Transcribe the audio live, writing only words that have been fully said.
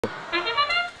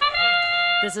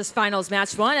This is finals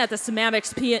match 1 at the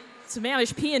Sammamish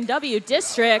PNW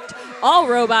district. All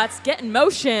robots get in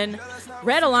motion.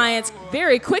 Red Alliance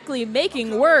very quickly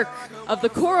making work of the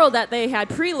coral that they had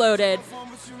preloaded.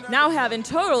 Now have in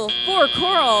total 4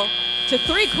 coral to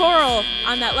 3 coral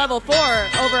on that level 4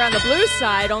 over on the blue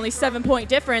side. Only 7-point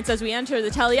difference as we enter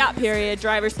the teleop period.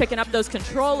 Drivers picking up those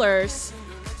controllers.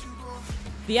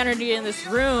 The energy in this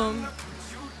room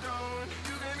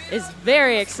is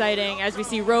very exciting as we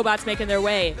see robots making their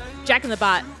way. Jack in the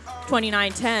Bot,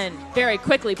 2910, very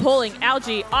quickly pulling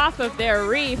algae off of their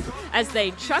reef as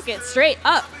they chuck it straight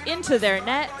up into their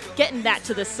net, getting that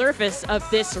to the surface of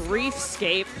this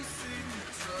reefscape.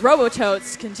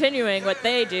 Robototes continuing what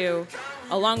they do,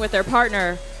 along with their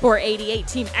partner, 488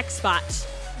 Team Xbot,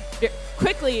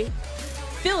 quickly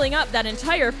filling up that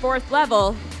entire 4th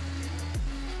level.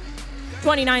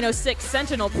 2906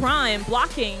 Sentinel Prime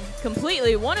blocking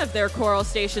completely one of their coral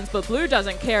stations, but blue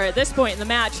doesn't care at this point in the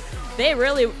match. They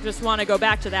really just want to go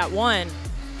back to that 1.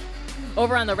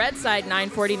 Over on the red side,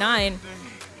 949,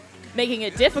 making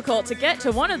it difficult to get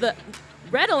to one of the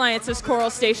Red Alliance's coral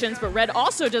stations, but red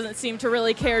also doesn't seem to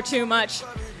really care too much,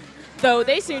 though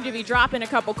they seem to be dropping a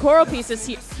couple coral pieces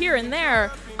here and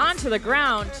there onto the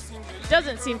ground.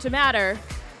 Doesn't seem to matter.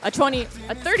 A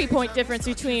 30-point difference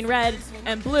between red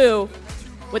and blue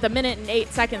with 1 minute and 8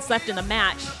 seconds left in the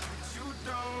match.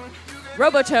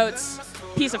 Robototes,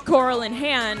 piece of coral in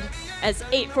hand, as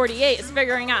 848 is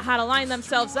figuring out how to line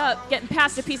themselves up, getting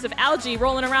past a piece of algae,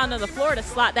 rolling around on the floor to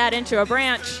slot that into a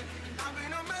branch.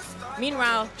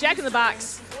 Meanwhile, Jack in the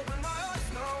Box,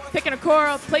 picking a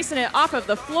coral, placing it off of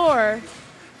the floor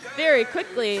very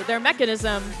quickly. Their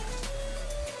mechanism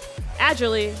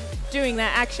agilely doing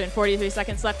that action. 43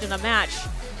 seconds left in the match.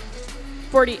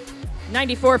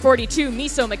 94-42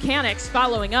 Miso Mechanics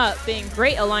following up, being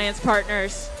great alliance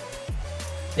partners.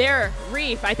 Their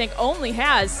reef, I think, only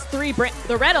has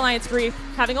the Red Alliance reef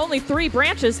having only 3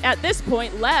 branches at this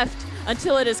point left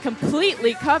until it is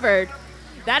completely covered.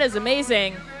 That is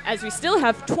amazing, as we still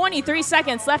have 23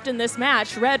 seconds left in this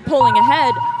match. Red pulling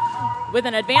ahead with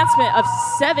an advancement of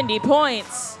 70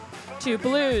 points to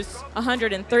Blue's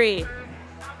 103.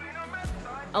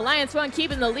 Alliance 1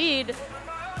 keeping the lead.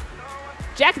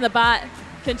 Jack in the Bot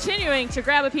continuing to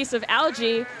grab a piece of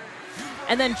algae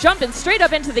and then jumping straight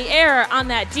up into the air on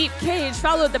that deep cage,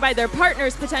 followed by their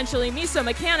partners, potentially Miso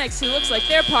Mechanics, who looks like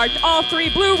they're parked. All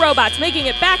 3 blue robots making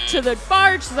it back to the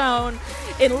barge zone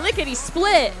in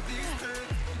lickety-split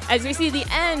as we see the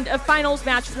end of finals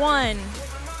match 1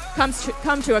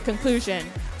 come to a conclusion.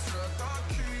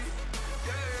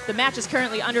 The match is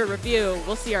currently under review.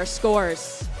 We'll see our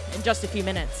scores in just a few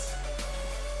minutes.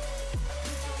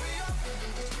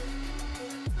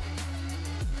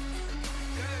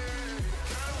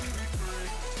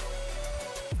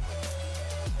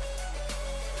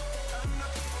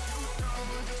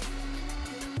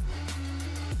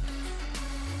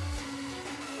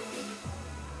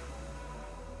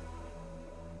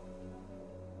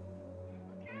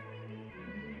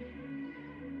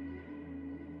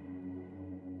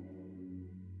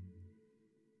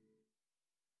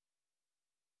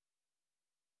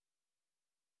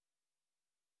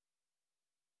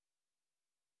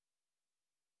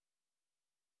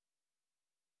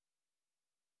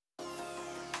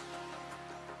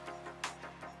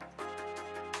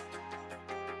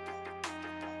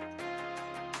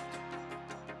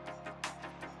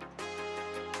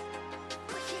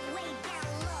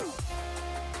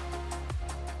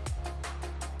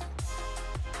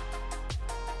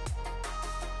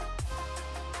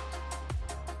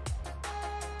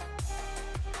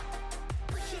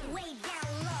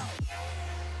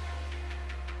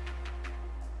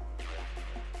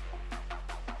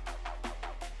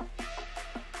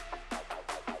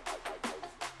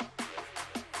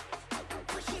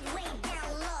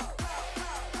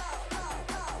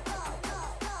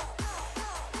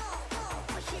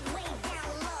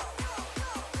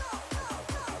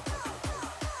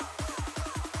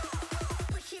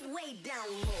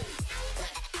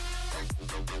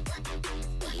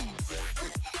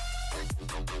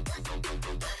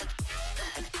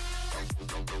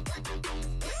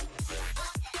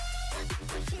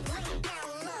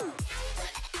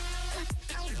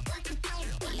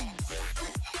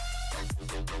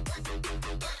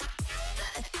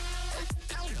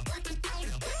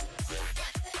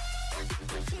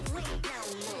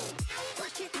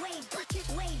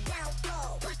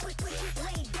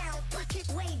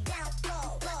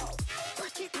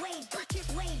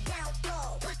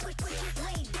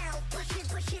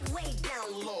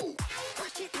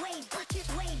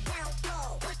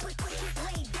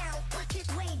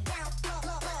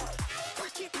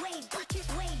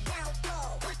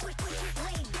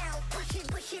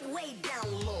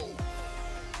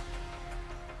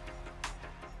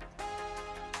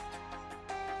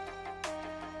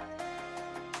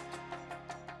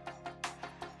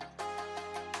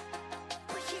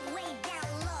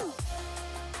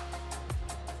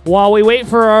 While we wait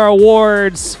for our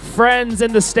awards, friends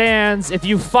in the stands, if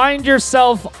you find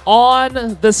yourself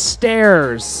on the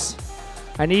stairs,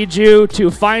 I need you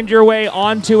to find your way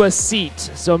onto a seat.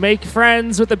 So make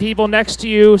friends with the people next to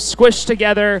you, squish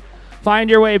together,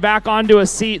 find your way back onto a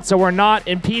seat so we're not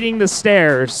impeding the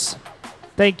stairs.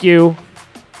 Thank you.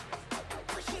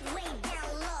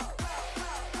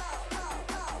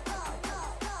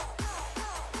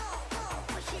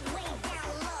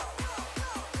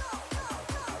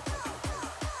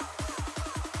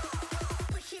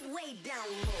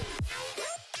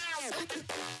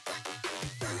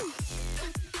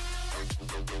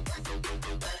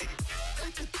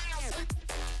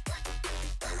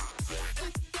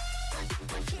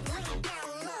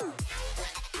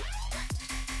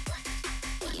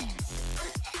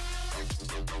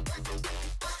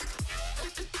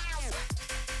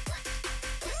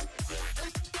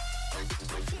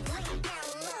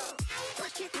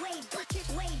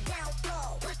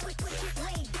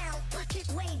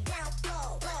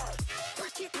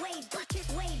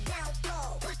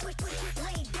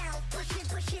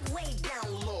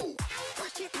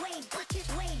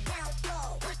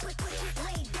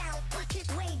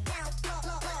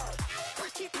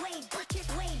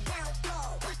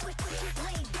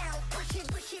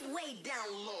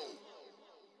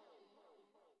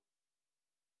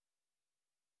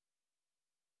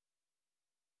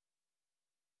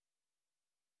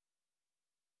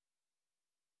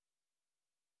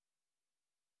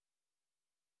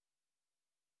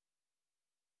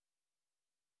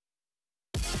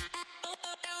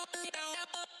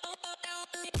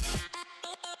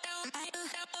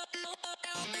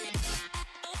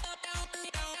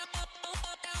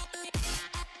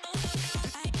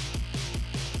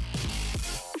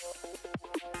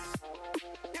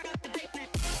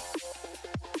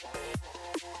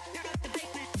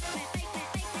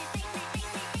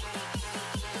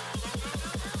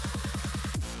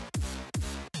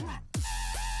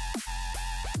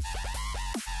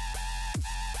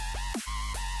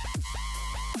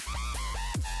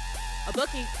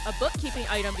 A bookkeeping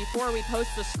item before we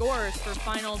post the scores for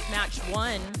finals match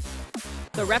 1.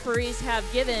 The referees have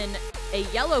given a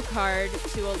yellow card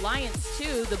to Alliance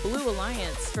 2, the Blue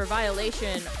Alliance, for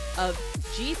violation of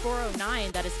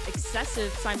G409, that is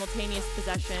excessive simultaneous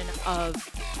possession of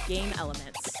game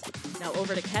elements. Now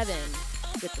over to Kevin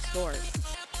with the scores.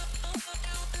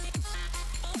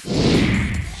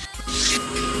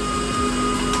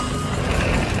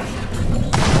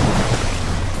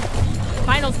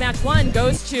 Finals match 1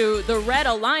 goes to the Red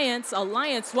Alliance.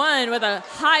 Alliance 1 with a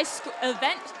high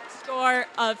event score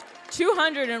of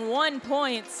 201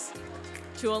 points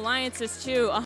to Alliance's 2.